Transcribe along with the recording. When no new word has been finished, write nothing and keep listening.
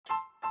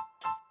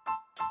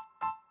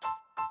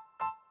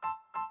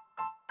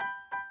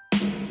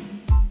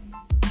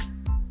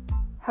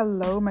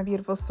Hello, my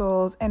beautiful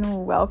souls,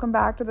 and welcome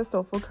back to the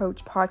Soulful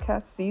Coach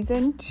Podcast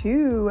Season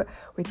 2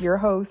 with your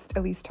host,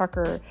 Elise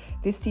Tucker.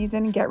 This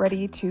season, get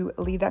ready to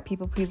leave that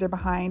people pleaser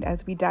behind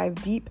as we dive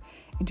deep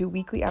into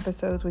weekly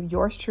episodes with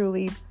yours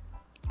truly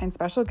and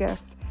special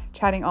guests,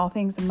 chatting all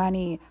things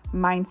money,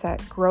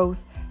 mindset,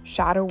 growth,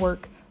 shadow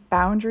work,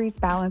 boundaries,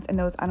 balance, and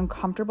those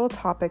uncomfortable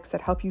topics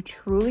that help you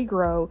truly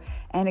grow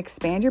and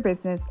expand your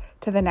business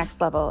to the next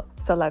level.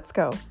 So let's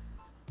go.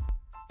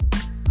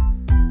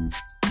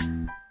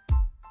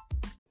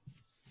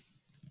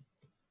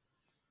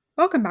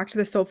 Welcome back to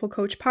the Soulful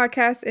Coach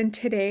Podcast, and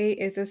today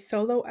is a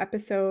solo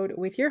episode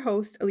with your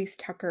host, Elise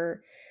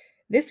Tucker.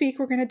 This week,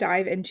 we're going to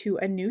dive into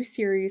a new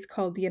series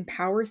called the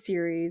Empower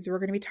Series. We're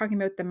going to be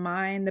talking about the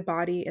mind, the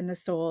body, and the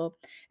soul.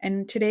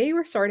 And today,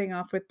 we're starting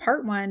off with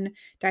part 1,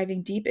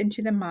 diving deep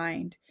into the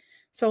mind.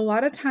 So a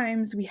lot of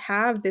times, we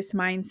have this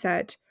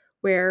mindset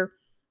where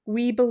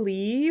we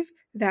believe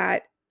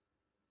that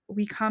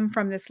we come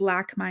from this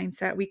lack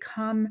mindset. We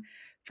come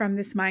from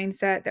this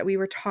mindset that we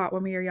were taught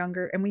when we were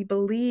younger, and we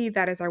believe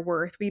that is our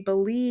worth. We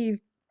believe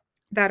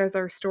that is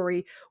our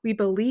story. We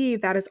believe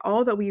that is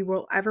all that we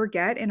will ever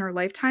get in our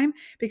lifetime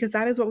because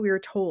that is what we were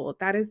told.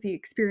 That is the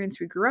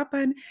experience we grew up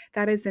in.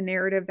 That is the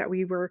narrative that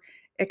we were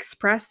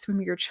expressed when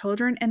we were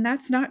children. And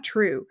that's not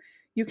true.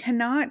 You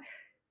cannot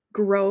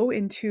grow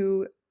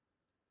into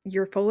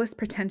your fullest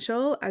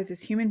potential as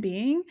this human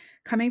being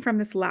coming from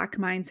this lack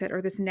mindset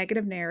or this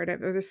negative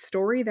narrative or this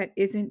story that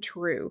isn't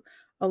true.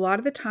 A lot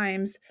of the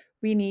times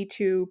we need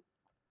to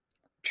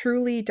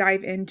truly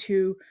dive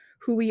into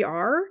who we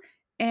are,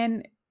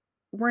 and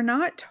we're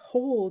not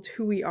told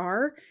who we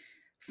are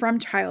from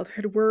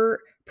childhood. We're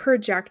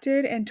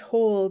projected and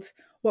told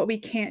what we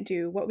can't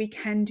do, what we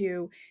can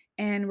do,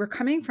 and we're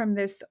coming from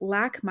this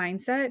lack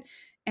mindset,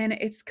 and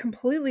it's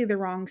completely the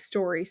wrong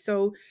story.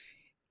 So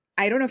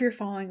I don't know if you're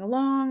following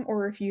along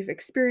or if you've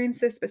experienced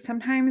this, but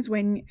sometimes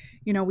when,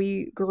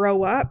 we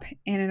grow up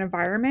in an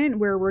environment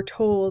where we're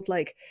told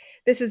like,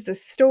 this is the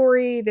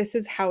story, this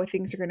is how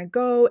things are going to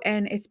go.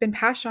 And it's been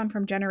passed on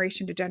from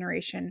generation to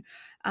generation.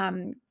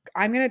 I'm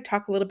going to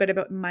talk a little bit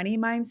about money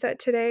mindset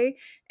today.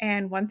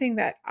 And one thing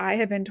that I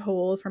have been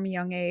told from a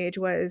young age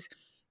was,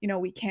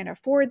 we can't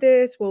afford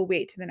this. We'll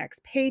wait to the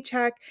next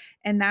paycheck.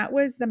 And that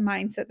was the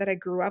mindset that I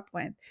grew up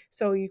with.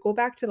 So you go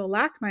back to the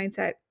lack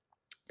mindset.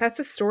 That's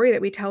a story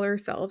that we tell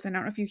ourselves. And I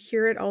don't know if you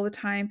hear it all the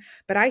time,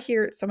 but I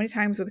hear it so many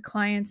times with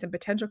clients and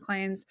potential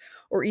clients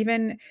or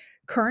even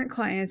current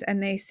clients.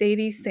 And they say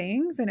these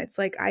things and it's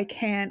like, I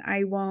can't,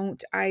 I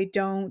won't, I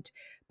don't.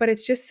 But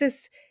it's just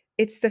this,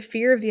 it's the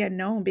fear of the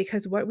unknown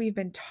because what we've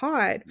been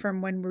taught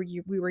from when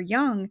we were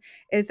young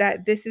is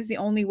that this is the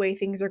only way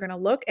things are going to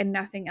look and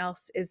nothing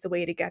else is the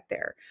way to get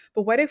there.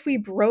 But what if we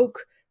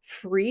broke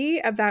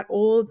free of that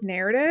old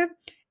narrative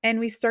and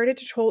we started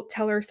to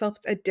tell ourselves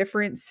a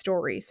different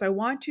story? So I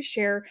want to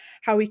share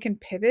how we can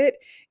pivot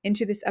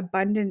into this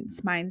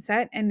abundance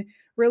mindset and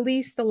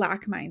release the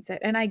lack mindset.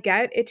 And I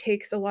get it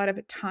takes a lot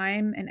of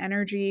time and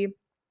energy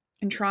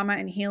and trauma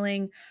and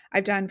healing.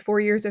 I've done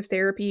 4 years of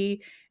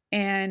therapy,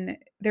 and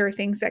there are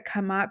things that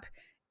come up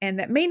and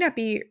that may not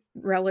be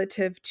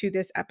relative to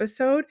this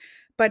episode,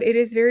 but it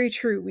is very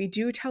true. We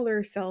do tell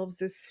ourselves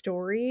this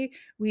story.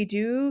 We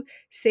do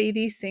say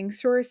these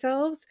things to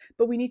ourselves,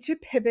 but we need to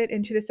pivot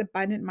into this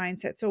abundant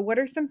mindset. So what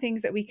are some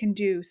things that we can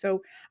do?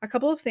 So a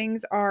couple of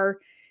things are,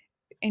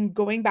 and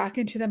going back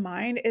into the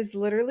mind is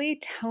literally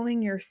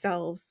telling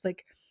yourselves,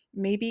 like,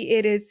 maybe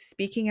it is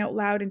speaking out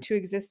loud into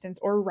existence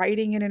or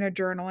writing it in a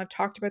journal. I've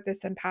talked about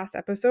this in past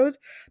episodes,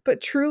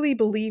 but truly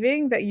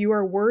believing that you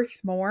are worth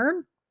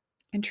more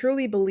and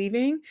truly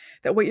believing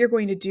that what you're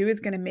going to do is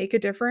going to make a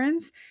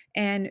difference.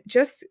 And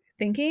just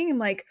thinking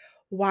like,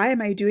 why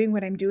am I doing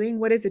what I'm doing?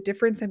 What is the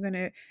difference I'm going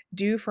to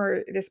do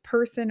for this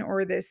person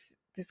or this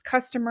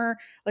customer?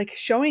 Like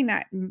showing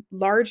that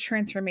large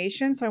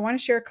transformation. So I want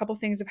to share a couple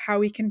things of how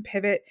we can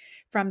pivot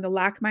from the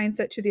lack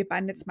mindset to the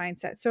abundance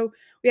mindset. So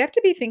we have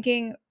to be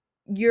thinking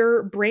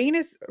your brain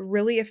is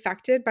really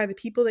affected by the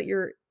people that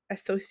you're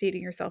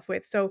associating yourself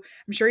with. So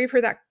I'm sure you've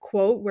heard that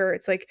quote where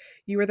it's like,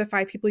 you are the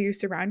 5 people you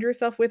surround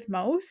yourself with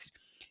most.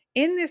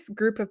 In this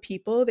group of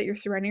people that you're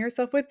surrounding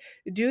yourself with,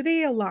 do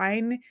they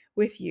align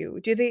with you?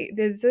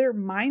 Does their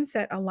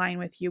mindset align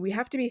with you? We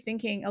have to be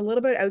thinking a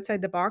little bit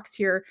outside the box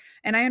here.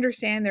 And I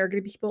understand there are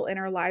going to be people in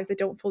our lives that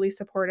don't fully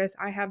support us.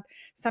 I have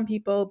some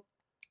people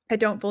that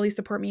don't fully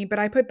support me, but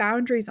I put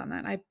boundaries on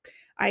that.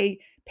 I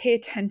pay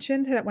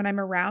attention to that. When I'm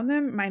around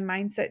them, my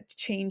mindset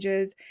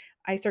changes.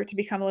 I start to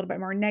become a little bit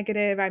more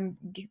negative.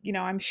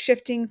 I'm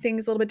shifting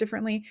things a little bit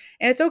differently.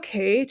 And it's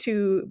okay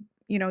to,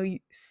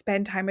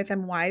 spend time with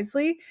them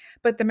wisely.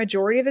 But the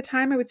majority of the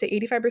time, I would say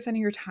 85% of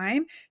your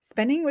time,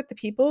 spending with the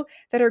people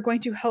that are going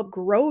to help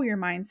grow your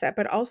mindset,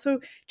 but also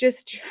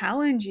just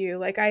challenge you.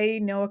 Like I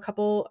know a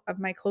couple of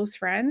my close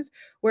friends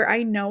where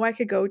I know I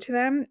could go to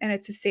them and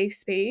it's a safe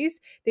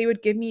space. They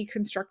would give me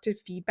constructive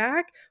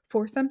feedback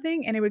for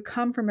something, and it would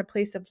come from a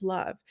place of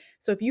love.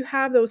 So if you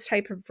have those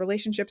type of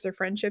relationships or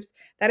friendships,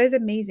 that is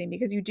amazing,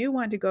 because you do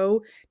want to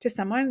go to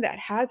someone that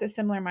has a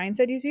similar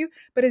mindset as you,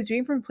 but is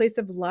doing from a place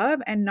of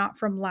love and not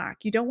from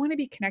lack. You don't want to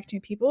be connecting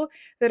with people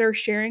that are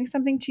sharing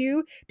something to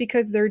you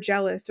because they're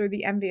jealous or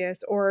the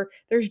envious or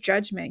there's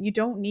judgment. You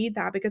don't need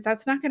that, because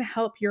that's not going to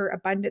help your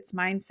abundance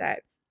mindset.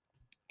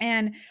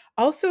 And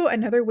also,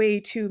 another way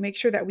to make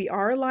sure that we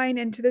are aligned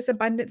into this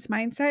abundance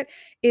mindset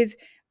is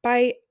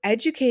by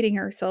educating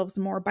ourselves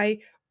more, by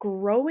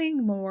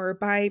growing more,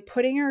 by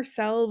putting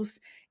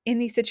ourselves in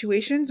these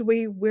situations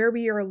where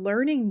we are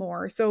learning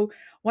more. So,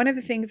 one of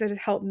the things that has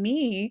helped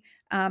me,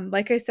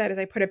 like I said, is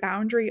I put a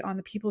boundary on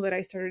the people that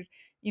I started,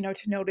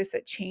 to notice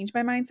that changed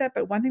my mindset.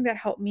 But one thing that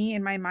helped me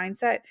in my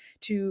mindset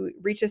to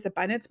reach this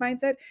abundance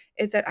mindset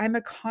is that I'm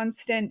a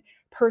constant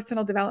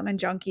personal development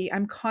junkie.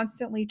 I'm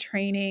constantly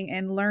training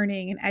and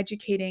learning and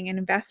educating and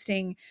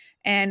investing.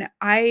 And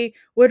I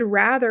would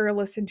rather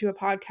listen to a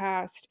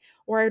podcast,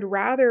 or I'd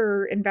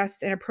rather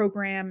invest in a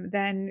program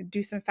than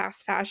do some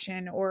fast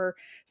fashion or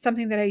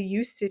something that I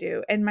used to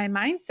do. And my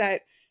mindset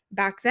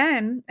back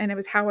then, and it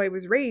was how I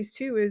was raised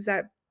too, is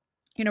that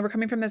we're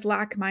coming from this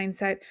lack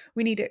mindset.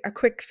 We need a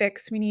quick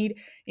fix. We need,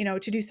 to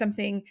do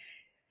something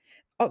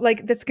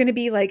like that's going to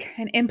be like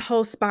an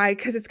impulse buy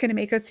because it's going to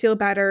make us feel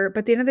better.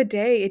 But at the end of the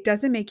day, it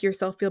doesn't make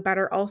yourself feel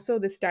better. Also,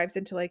 this dives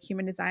into like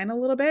human design a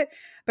little bit.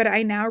 But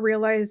I now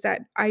realize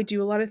that I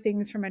do a lot of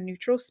things from a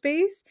neutral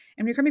space.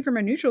 And when you're coming from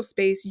a neutral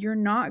space, you're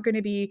not going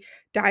to be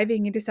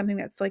diving into something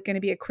that's like going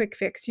to be a quick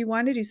fix. You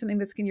want to do something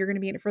you're going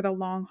to be in it for the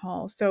long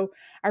haul. So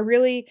I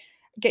really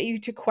get you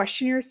to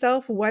question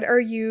yourself. What are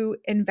you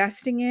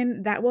investing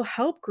in that will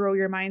help grow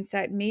your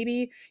mindset?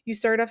 Maybe you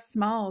start off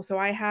small. So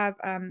I have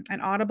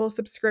an Audible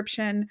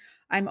subscription.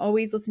 I'm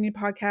always listening to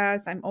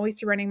podcasts. I'm always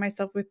surrounding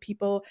myself with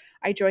people.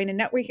 I joined a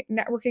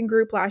networking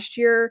group last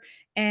year,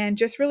 and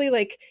just really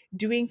like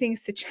doing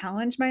things to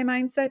challenge my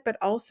mindset, but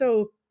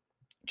also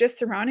just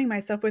surrounding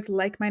myself with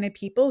like-minded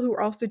people who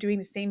are also doing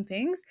the same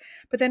things.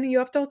 But then you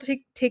have to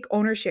take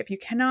ownership. You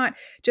cannot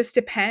just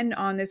depend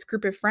on this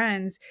group of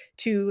friends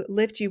to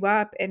lift you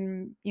up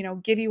and,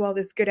 give you all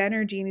this good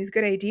energy and these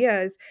good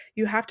ideas.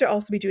 You have to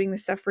also be doing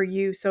this stuff for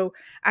you. So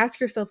ask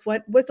yourself,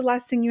 what was the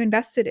last thing you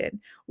invested in?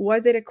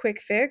 Was it a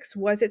quick fix?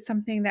 Was it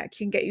something that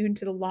can get you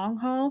into the long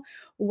haul?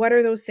 What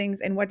are those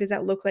things, and what does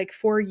that look like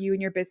for you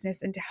and your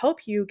business, and to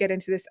help you get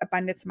into this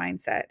abundance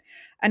mindset?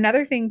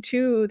 Another thing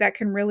too that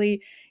can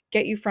really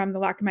get you from the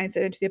lack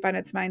mindset into the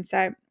abundance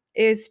mindset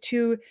is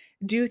to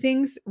do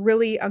things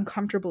really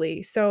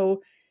uncomfortably.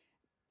 So,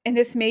 and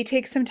this may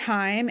take some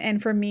time.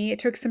 And for me, it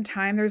took some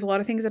time. There's a lot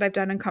of things that I've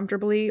done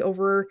uncomfortably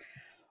over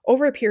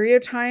a period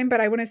of time.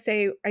 But I want to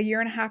say a year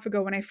and a half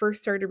ago, when I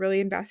first started really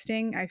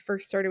investing, I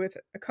first started with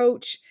a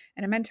coach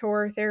and a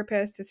mentor,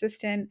 therapist,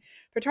 assistant,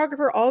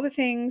 photographer, all the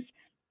things.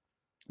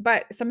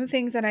 But some of the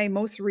things that I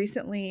most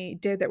recently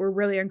did that were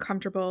really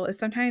uncomfortable is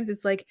sometimes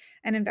it's like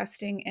an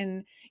investing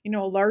in, a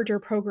larger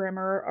program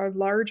or a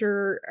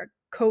larger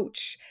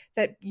coach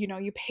that,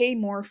 you pay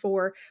more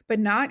for, but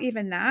not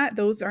even that.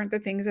 Those aren't the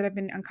things that have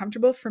been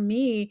uncomfortable for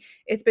me.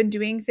 It's been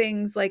doing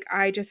things like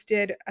I just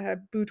did a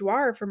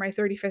boudoir for my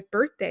 35th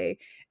birthday.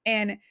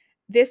 And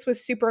this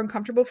was super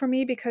uncomfortable for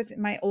me because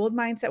my old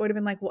mindset would have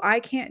been like, well, I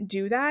can't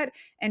do that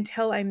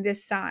until I'm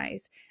this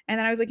size. And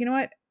then I was like, you know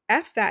what?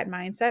 F that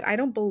mindset. I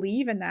don't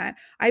believe in that.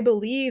 I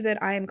believe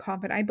that I am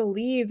confident. I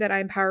believe that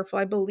I'm powerful.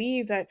 I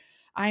believe that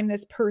I'm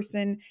this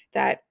person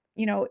that,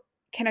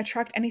 can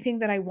attract anything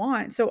that I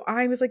want. So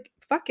I was like,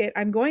 fuck it.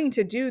 I'm going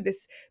to do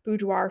this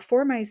boudoir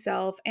for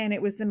myself. And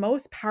it was the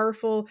most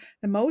powerful,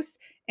 the most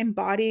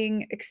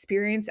embodying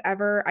experience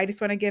ever. I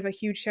just want to give a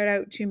huge shout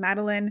out to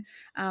Madeline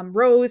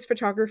Rose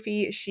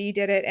Photography. She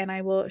did it, and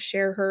I will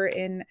share her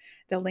in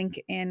the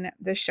link in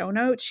the show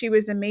notes. She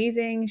was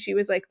amazing. She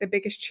was like the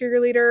biggest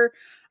cheerleader.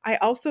 I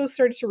also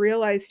started to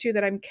realize too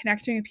that I'm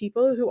connecting with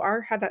people who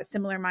have that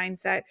similar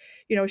mindset.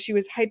 She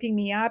was hyping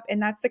me up,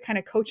 and that's the kind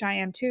of coach I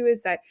am too,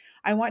 is that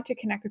I want to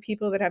connect with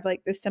people that have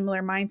like this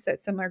similar mindset,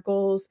 similar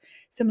goals,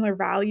 similar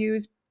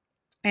values.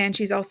 And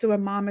she's also a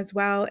mom as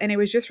well. And it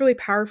was just really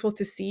powerful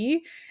to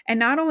see. And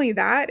not only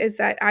that, is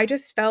that I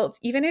just felt,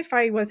 even if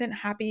I wasn't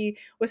happy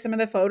with some of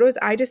the photos,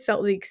 I just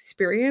felt the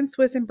experience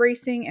was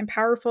embracing and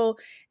powerful.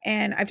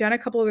 And I've done a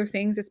couple other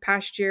things this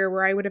past year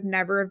where I would have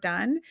never have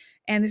done.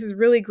 And this has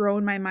really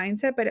grown my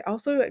mindset, but it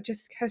also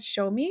just has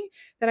shown me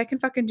that I can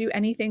fucking do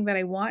anything that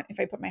I want if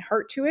I put my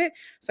heart to it.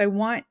 So I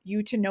want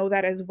you to know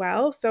that as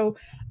well. So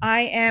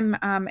I am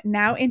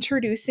now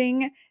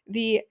introducing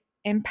the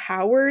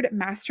Empowered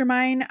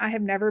Mastermind. I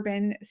have never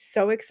been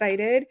so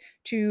excited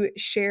to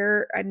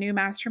share a new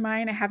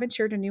mastermind. I haven't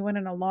shared a new one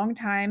in a long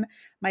time.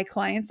 My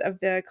clients of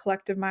the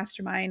Collective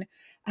Mastermind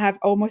have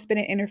almost been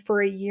in it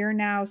for a year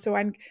now. So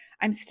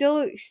I'm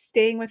still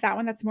staying with that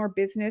one. That's more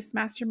business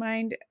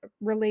mastermind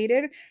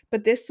related.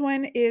 But this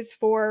one is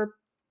for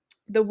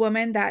the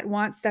woman that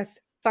wants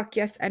fuck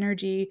yes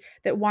energy,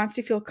 that wants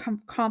to feel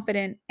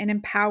confident and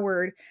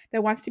empowered,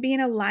 that wants to be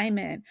in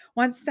alignment,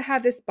 wants to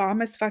have this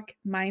bomb as fuck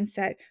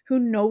mindset, who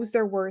knows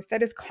their worth,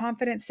 that is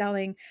confident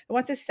selling, that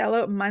wants to sell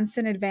out months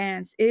in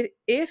advance.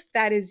 If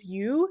that is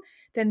you,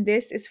 then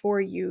this is for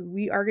you.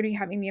 We are going to be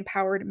having the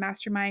Empowered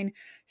Mastermind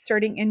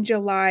starting in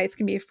July. It's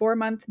going to be a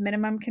 4-month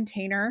minimum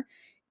container.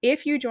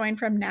 If you join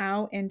from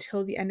now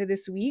until the end of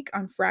this week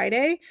on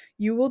Friday,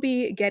 you will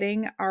be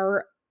getting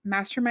our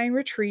mastermind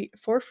retreat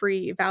for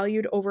free,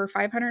 valued over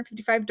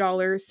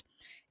 $555.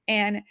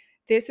 And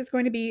this is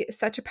going to be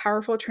such a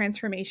powerful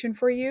transformation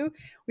for you.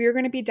 We are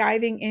going to be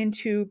diving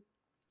into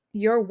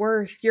your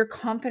worth, your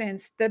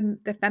confidence,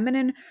 the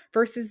feminine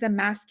versus the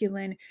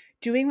masculine,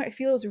 doing what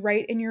feels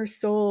right in your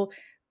soul,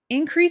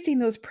 increasing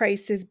those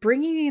prices,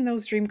 bringing in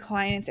those dream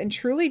clients, and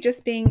truly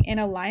just being in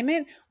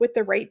alignment with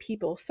the right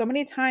people. So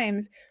many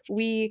times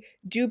we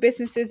do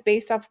businesses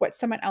based off what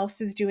someone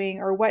else is doing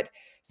or what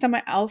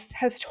someone else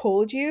has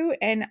told you.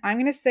 And I'm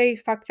going to say,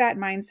 fuck that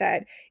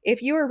mindset.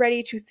 If you are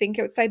ready to think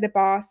outside the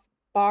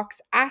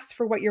box, ask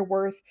for what you're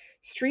worth,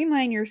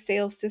 streamline your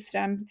sales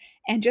system,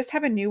 and just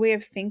have a new way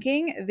of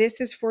thinking,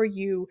 this is for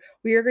you.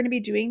 We are going to be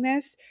doing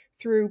this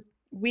through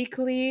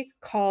weekly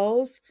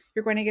calls.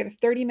 You're going to get a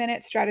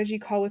 30-minute strategy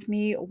call with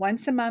me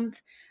once a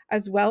month,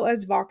 as well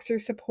as Voxer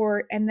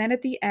support. And then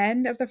at the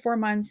end of the 4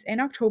 months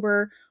in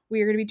October,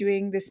 we are going to be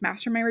doing this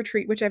mastermind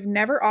retreat, which I've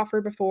never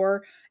offered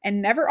before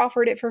and never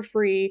offered it for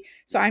free.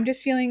 So I'm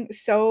just feeling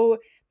so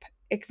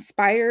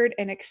inspired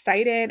and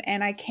excited,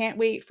 and I can't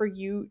wait for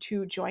you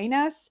to join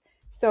us.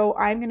 So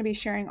I'm going to be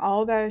sharing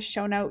all the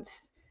show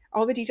notes,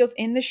 all the details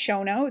in the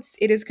show notes.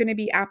 It is going to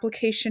be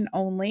application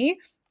only.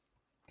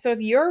 So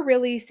if you're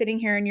really sitting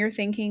here and you're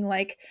thinking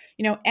like,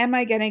 am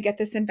I going to get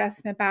this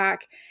investment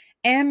back?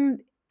 Am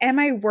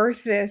I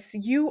worth this?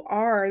 You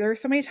are. There are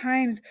so many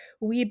times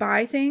we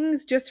buy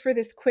things just for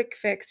this quick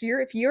fix.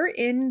 If you're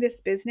in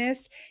this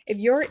business, if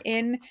you're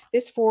in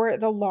this for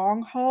the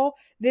long haul,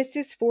 this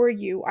is for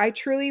you. I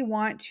truly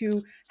want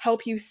to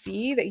help you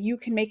see that you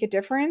can make a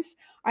difference.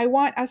 I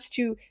want us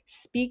to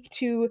speak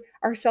to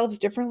ourselves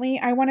differently.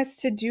 I want us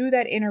to do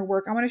that inner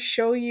work. I want to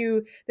show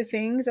you the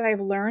things that I've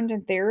learned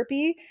in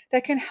therapy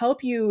that can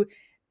help you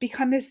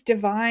become this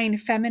divine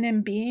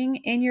feminine being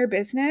in your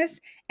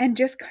business and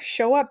just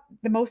show up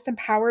the most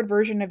empowered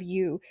version of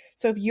you.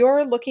 So if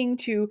you're looking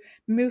to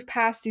move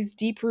past these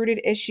deep rooted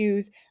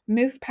issues,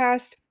 move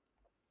past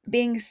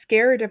being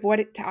scared of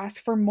what to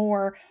ask for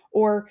more,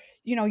 or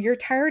you're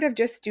tired of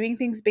just doing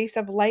things based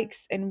of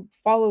likes and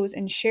follows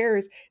and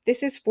shares,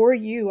 this is for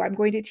you. I'm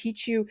going to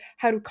teach you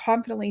how to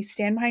confidently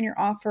stand behind your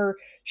offer,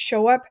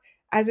 show up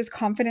as this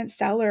confident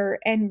seller,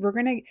 and we're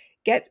going to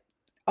get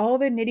all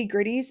the nitty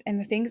gritties and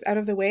the things out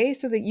of the way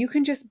so that you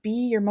can just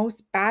be your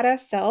most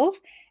badass self,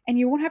 and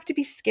you won't have to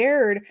be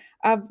scared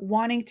of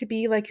wanting to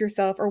be like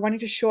yourself or wanting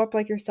to show up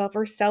like yourself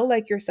or sell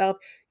like yourself.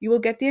 You will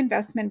get the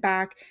investment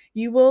back.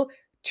 You will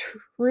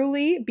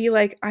truly be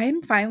like,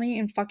 I'm finally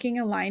in fucking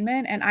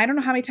alignment. And I don't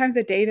know how many times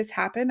a day this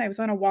happened. I was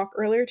on a walk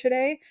earlier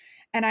today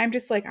and I'm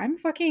just like, I'm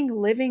fucking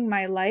living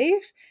my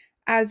life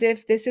as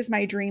if this is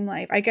my dream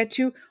life. I get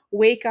to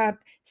wake up,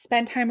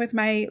 spend time with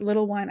my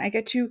little one. I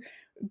get to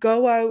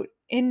go out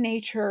in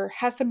nature,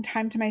 have some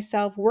time to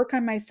myself, work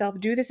on myself,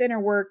 do this inner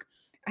work.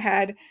 I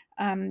had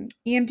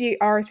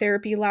EMDR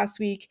therapy last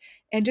week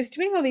and just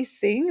doing all these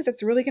things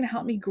that's really going to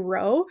help me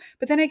grow.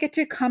 But then I get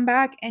to come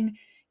back and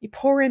you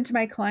pour into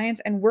my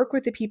clients and work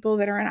with the people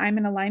that I'm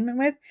in alignment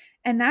with.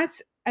 And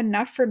that's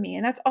enough for me.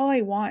 And that's all I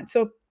want.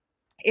 So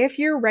if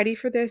you're ready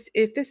for this,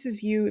 if this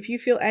is you, if you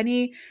feel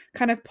any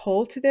kind of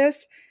pull to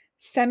this,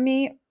 send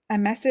me a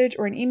message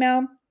or an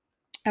email.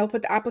 I'll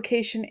put the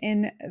application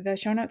in the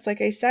show notes,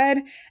 like I said.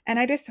 And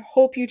I just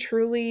hope you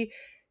truly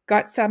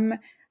got some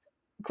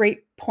great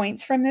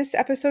points from this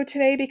episode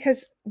today,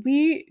 because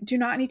we do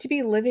not need to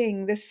be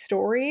living this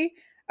story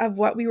of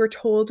what we were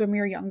told when we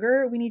were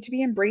younger. We need to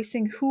be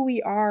embracing who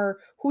we are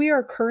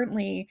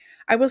currently.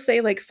 I will say,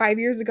 like 5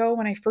 years ago,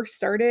 when I first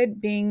started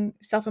being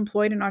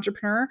self-employed and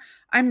entrepreneur,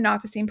 I'm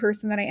not the same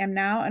person that I am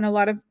now. And a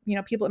lot of,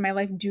 people in my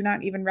life do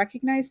not even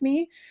recognize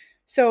me.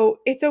 So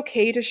it's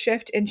okay to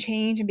shift and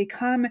change and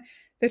become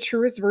the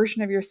truest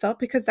version of yourself,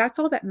 because that's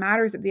all that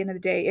matters at the end of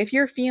the day. If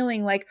you're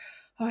feeling like,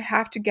 oh, I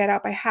have to get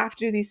up, I have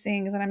to do these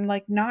things, and I'm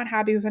like not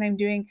happy with what I'm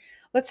doing,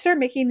 let's start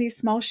making these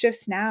small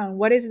shifts now. And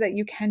what is it that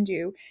you can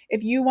do?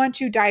 If you want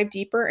to dive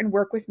deeper and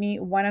work with me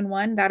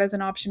one-on-one, that is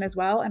an option as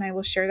well. And I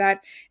will share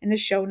that in the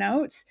show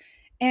notes.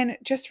 And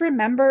just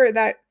remember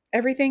that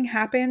everything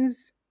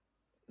happens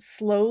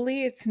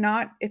slowly. It's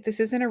not, if this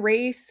isn't a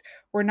race,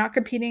 we're not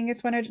competing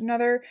against one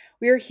another.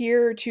 We are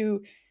here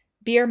to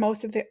be our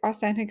most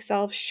authentic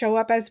self, show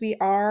up as we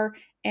are.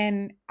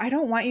 And I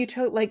don't want you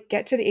to like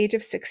get to the age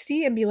of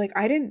 60 and be like,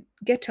 I didn't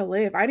get to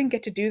live. I didn't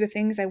get to do the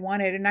things I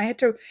wanted. And I had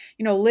to,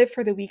 live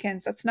for the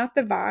weekends. That's not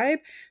the vibe.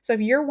 So if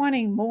you're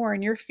wanting more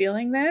and you're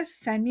feeling this,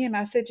 send me a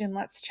message and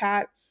let's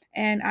chat.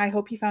 And I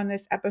hope you found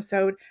this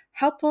episode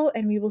helpful,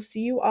 and we will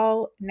see you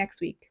all next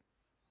week.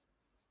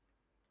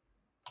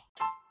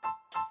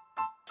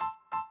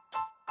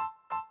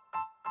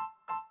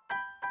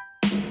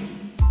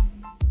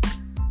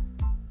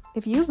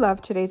 If you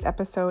loved today's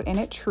episode and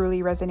it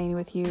truly resonated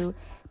with you,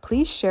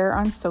 please share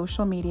on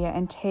social media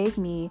and tag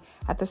me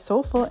at the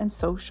Soulful and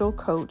Social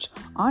Coach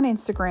on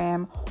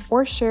Instagram,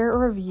 or share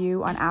a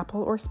review on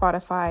Apple or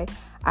Spotify.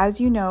 As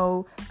you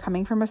know,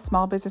 coming from a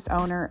small business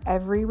owner,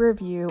 every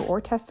review or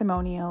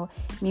testimonial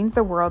means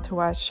the world to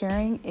us.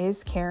 Sharing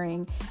is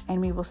caring, and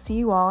we will see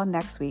you all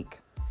next week.